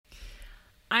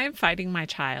I am fighting my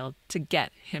child to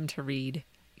get him to read.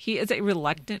 He is a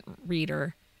reluctant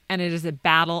reader, and it is a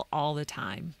battle all the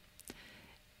time.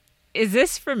 Is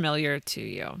this familiar to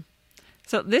you?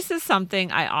 So this is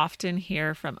something I often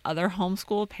hear from other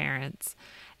homeschool parents.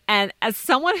 And as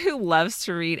someone who loves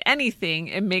to read anything,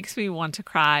 it makes me want to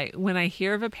cry when I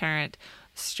hear of a parent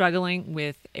struggling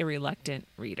with a reluctant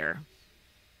reader.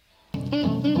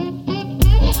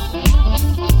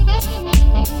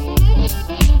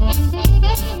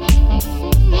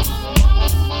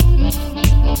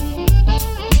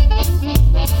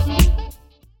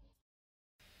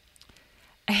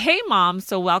 Hey mom,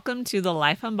 so welcome to the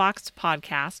Life Unboxed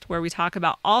podcast, where we talk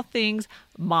about all things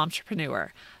momtrepreneur,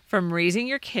 from raising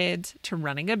your kids to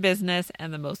running a business,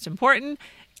 and the most important,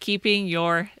 keeping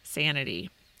your sanity.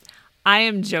 I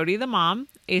am Jody the mom,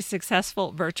 a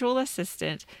successful virtual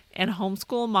assistant and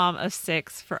homeschool mom of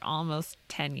 6 for almost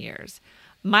 10 years.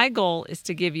 My goal is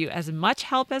to give you as much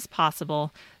help as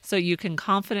possible so you can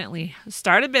confidently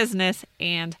start a business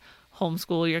and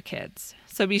homeschool your kids.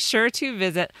 So be sure to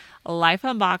visit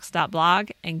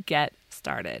lifeunboxed.blog and get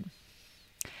started.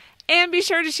 And be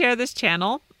sure to share this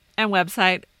channel and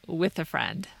website with a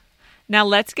friend. Now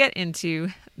let's get into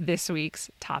this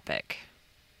week's topic.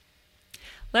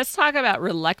 Let's talk about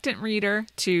reluctant reader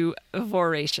to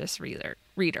voracious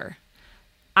reader.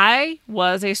 I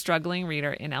was a struggling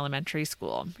reader in elementary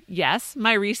school. Yes,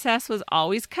 my recess was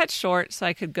always cut short so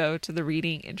I could go to the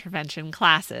reading intervention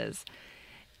classes.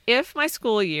 If my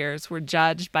school years were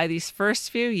judged by these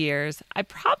first few years, I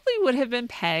probably would have been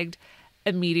pegged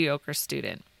a mediocre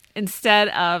student instead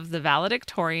of the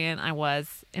valedictorian I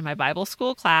was in my Bible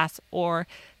school class or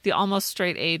the almost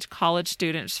straight-age college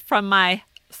students from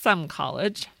some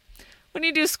college. When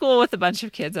you do school with a bunch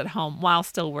of kids at home while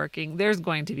still working, there's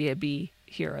going to be a B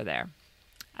here or there.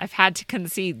 I've had to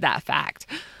concede that fact.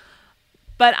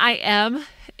 But I am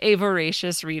a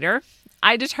voracious reader.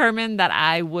 I determined that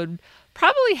I would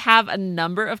probably have a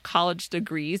number of college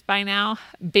degrees by now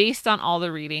based on all the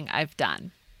reading I've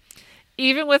done.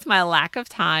 Even with my lack of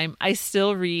time, I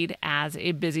still read as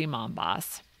a busy mom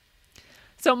boss.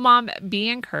 So mom, be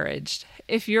encouraged.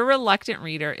 If your reluctant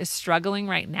reader is struggling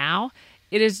right now,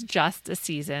 it is just a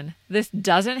season. This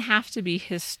doesn't have to be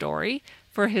his story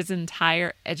for his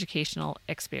entire educational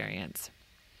experience.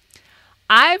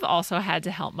 I've also had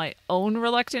to help my own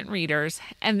reluctant readers,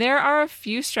 and there are a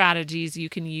few strategies you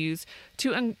can use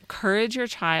to encourage your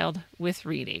child with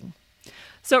reading.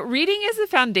 So reading is the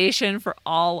foundation for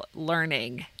all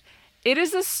learning. It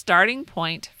is a starting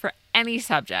point for any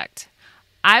subject.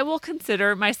 I will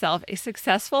consider myself a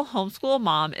successful homeschool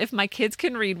mom if my kids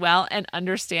can read well and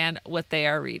understand what they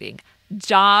are reading.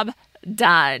 Job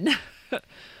done.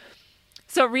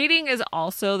 So reading is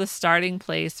also the starting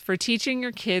place for teaching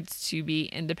your kids to be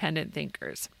independent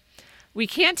thinkers. We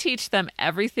can't teach them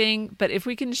everything, but if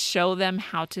we can show them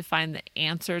how to find the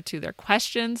answer to their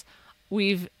questions,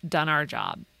 we've done our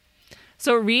job.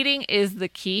 So reading is the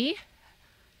key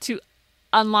to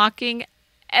unlocking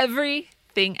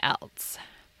everything else.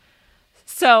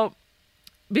 So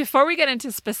before we get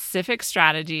into specific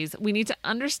strategies, we need to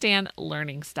understand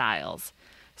learning styles.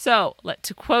 So,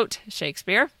 to quote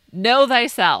Shakespeare, know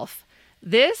thyself.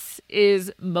 This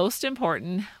is most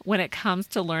important when it comes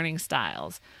to learning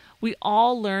styles. We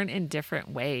all learn in different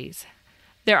ways.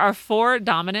 There are 4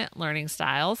 dominant learning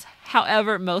styles.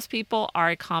 However, most people are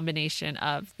a combination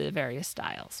of the various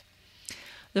styles.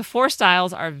 The 4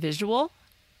 styles are visual,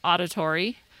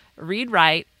 auditory,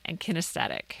 read-write, and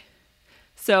kinesthetic.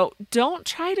 So don't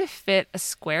try to fit a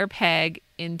square peg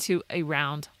into a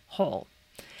round hole.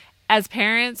 As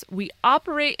parents, we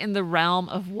operate in the realm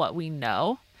of what we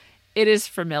know. It is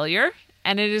familiar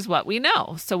and it is what we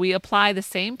know. So we apply the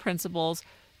same principles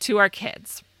to our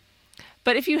kids.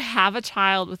 But if you have a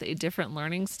child with a different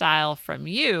learning style from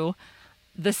you,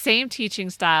 the same teaching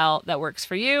style that works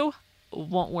for you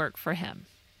won't work for him.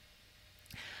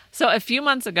 So a few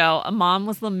months ago, a mom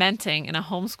was lamenting in a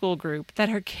homeschool group that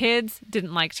her kids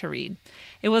didn't like to read.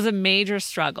 It was a major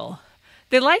struggle.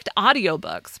 They liked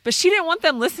audiobooks, but she didn't want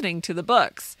them listening to the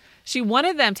books. She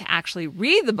wanted them to actually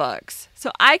read the books.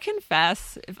 So I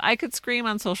confess, if I could scream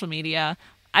on social media,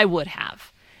 I would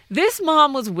have. This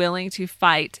mom was willing to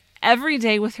fight every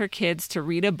day with her kids to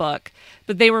read a book,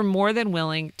 but they were more than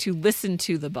willing to listen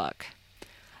to the book.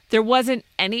 There wasn't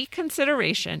any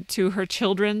consideration to her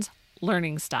children's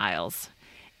learning styles.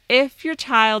 If your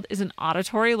child is an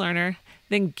auditory learner,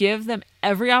 then give them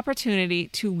every opportunity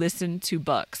to listen to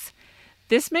books.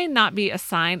 This may not be a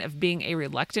sign of being a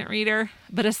reluctant reader,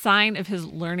 but a sign of his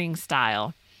learning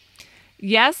style.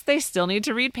 Yes, they still need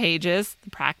to read pages. The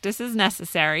practice is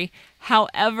necessary.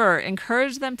 However,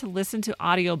 encourage them to listen to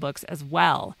audiobooks as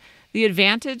well. The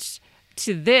advantage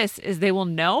to this is they will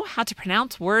know how to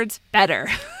pronounce words better,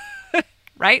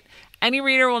 right? Any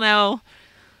reader will know.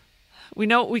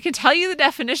 We can tell you the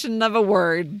definition of a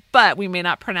word, but we may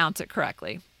not pronounce it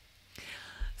correctly.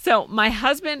 So my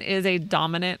husband is a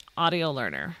dominant audio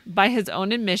learner. By his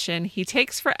own admission, he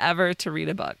takes forever to read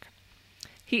a book.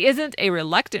 He isn't a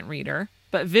reluctant reader,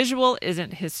 but visual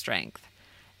isn't his strength.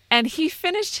 And he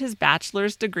finished his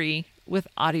bachelor's degree with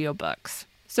audiobooks.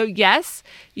 So yes,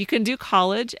 you can do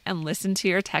college and listen to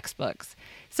your textbooks.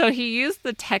 So he used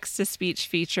the text-to-speech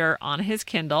feature on his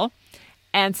Kindle.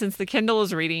 And since the Kindle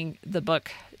was reading the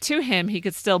book to him, he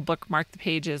could still bookmark the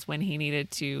pages when he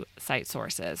needed to cite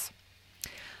sources.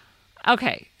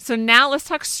 Okay, so now let's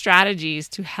talk strategies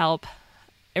to help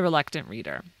a reluctant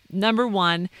reader. Number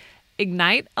 1,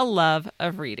 ignite a love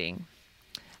of reading.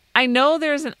 I know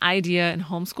there's an idea in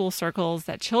homeschool circles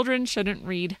that children shouldn't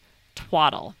read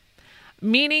twaddle,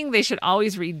 meaning they should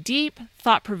always read deep,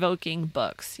 thought-provoking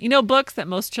books. Books that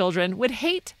most children would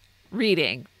hate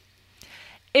reading.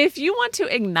 If you want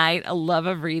to ignite a love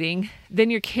of reading,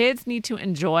 then your kids need to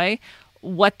enjoy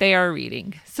what they are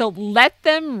reading. So let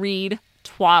them read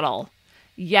twaddle.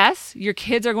 Yes, your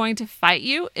kids are going to fight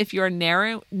you if you're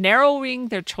narrowing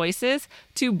their choices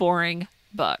to boring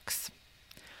books.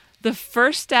 The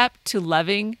first step to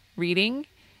loving reading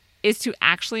is to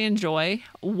actually enjoy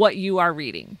what you are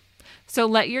reading. So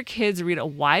let your kids read a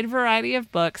wide variety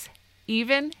of books,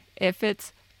 even if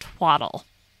it's twaddle.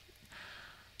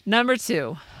 Number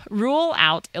 2, rule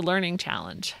out a learning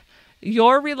challenge.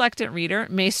 Your reluctant reader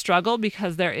may struggle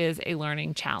because there is a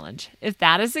learning challenge. If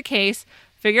that is the case,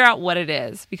 figure out what it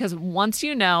is, because once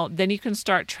you know, then you can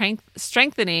start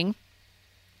strengthening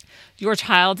your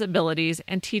child's abilities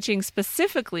and teaching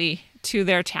specifically to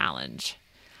their challenge.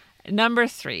 Number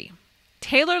 3,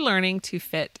 tailor learning to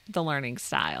fit the learning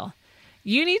style.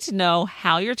 You need to know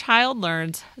how your child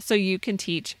learns so you can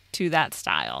teach to that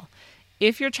style.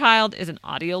 If your child is an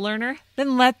audio learner,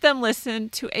 then let them listen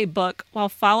to a book while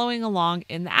following along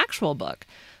in the actual book,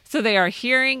 so they are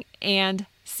hearing and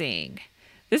seeing.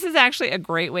 This is actually a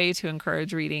great way to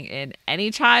encourage reading in any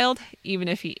child, even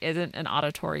if he isn't an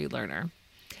auditory learner.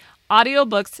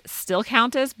 Audiobooks still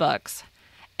count as books,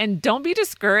 and don't be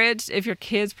discouraged if your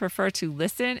kids prefer to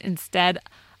listen instead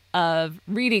of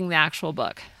reading the actual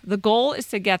book. The goal is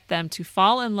to get them to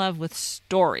fall in love with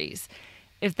stories.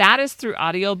 If that is through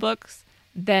audiobooks,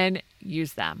 then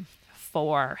use them.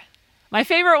 4, my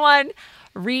favorite one,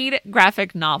 read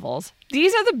graphic novels.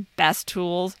 These are the best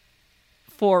tools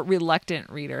for reluctant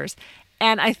readers.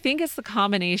 And I think it's the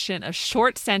combination of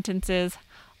short sentences,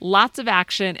 lots of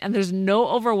action, and there's no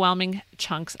overwhelming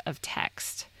chunks of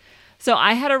text. So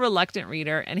I had a reluctant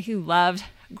reader and he loved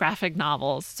graphic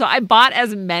novels. So I bought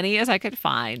as many as I could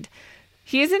find.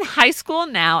 He is in high school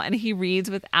now and he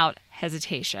reads without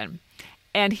hesitation.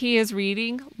 And he is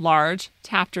reading large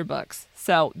chapter books.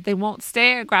 So they won't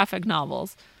stay at graphic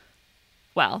novels.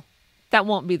 Well, that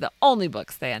won't be the only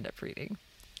books they end up reading.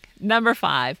 Number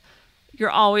 5, you're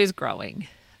always growing.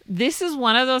 This is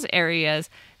one of those areas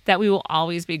that we will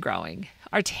always be growing.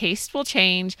 Our taste will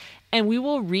change and we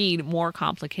will read more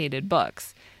complicated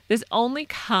books. This only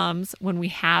comes when we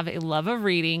have a love of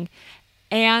reading,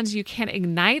 and you can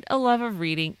ignite a love of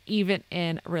reading even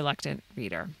in a reluctant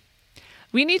reader.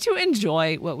 We need to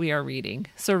enjoy what we are reading.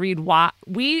 So read wide,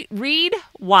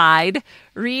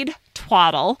 read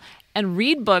twaddle, and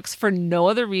read books for no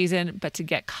other reason but to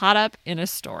get caught up in a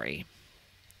story.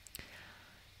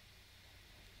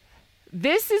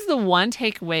 This is the one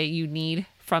takeaway you need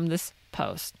from this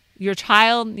post. Your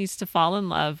child needs to fall in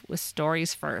love with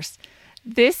stories first.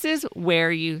 This is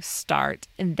where you start,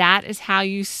 and that is how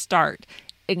you start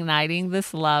igniting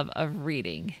this love of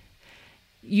reading.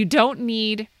 You don't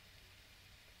need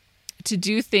to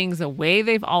do things the way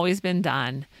they've always been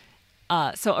done.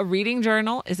 So a reading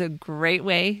journal is a great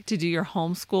way to do your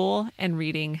homeschool and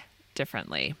reading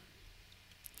differently.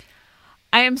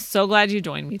 I am so glad you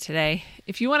joined me today.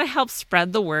 If you want to help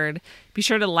spread the word, be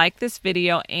sure to like this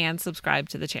video and subscribe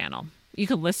to the channel. You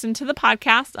can listen to the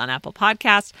podcast on Apple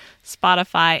Podcasts,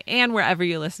 Spotify, and wherever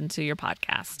you listen to your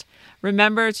podcast.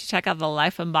 Remember to check out the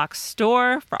Life Unboxed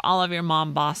store for all of your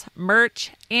Mom Boss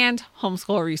merch and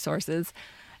homeschool resources.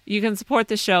 You can support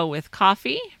the show with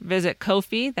coffee. Visit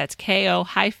Ko-fi, that's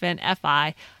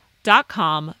ko-fi.com/Life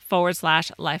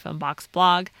Unboxed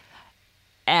blog.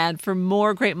 And for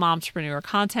more great momtrepreneur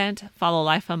content, follow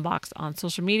Life Unboxed on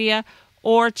social media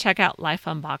or check out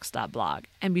lifeunboxed.blog.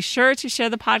 And be sure to share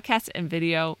the podcast and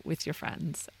video with your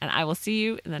friends. And I will see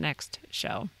you in the next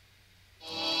show.